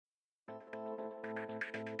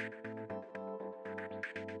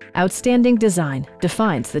Outstanding design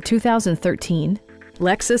defines the 2013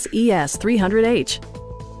 Lexus ES 300h.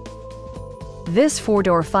 This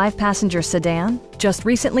four-door, five-passenger sedan just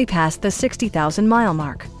recently passed the 60,000-mile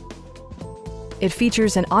mark. It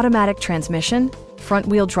features an automatic transmission,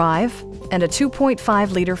 front-wheel drive, and a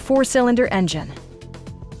 2.5-liter four-cylinder engine.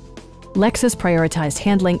 Lexus prioritized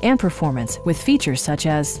handling and performance with features such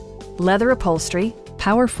as leather upholstery,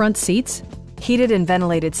 power front seats, heated and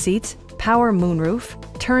ventilated seats, power moonroof,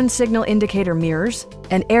 turn signal indicator mirrors,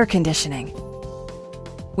 and air conditioning.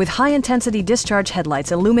 With high-intensity discharge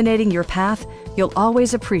headlights illuminating your path, you'll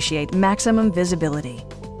always appreciate maximum visibility.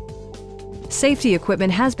 Safety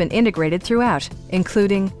equipment has been integrated throughout,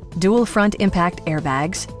 including dual front impact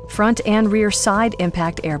airbags, front and rear side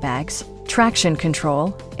impact airbags, traction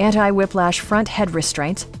control, anti-whiplash front head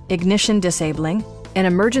restraints, ignition disabling, an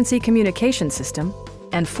emergency communication system,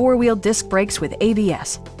 and four-wheel disc brakes with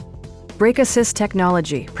ABS. Brake Assist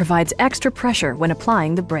technology provides extra pressure when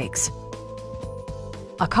applying the brakes.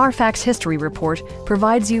 A Carfax history report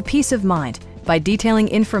provides you peace of mind by detailing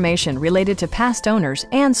information related to past owners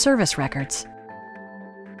and service records.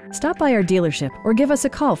 Stop by our dealership or give us a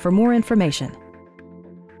call for more information.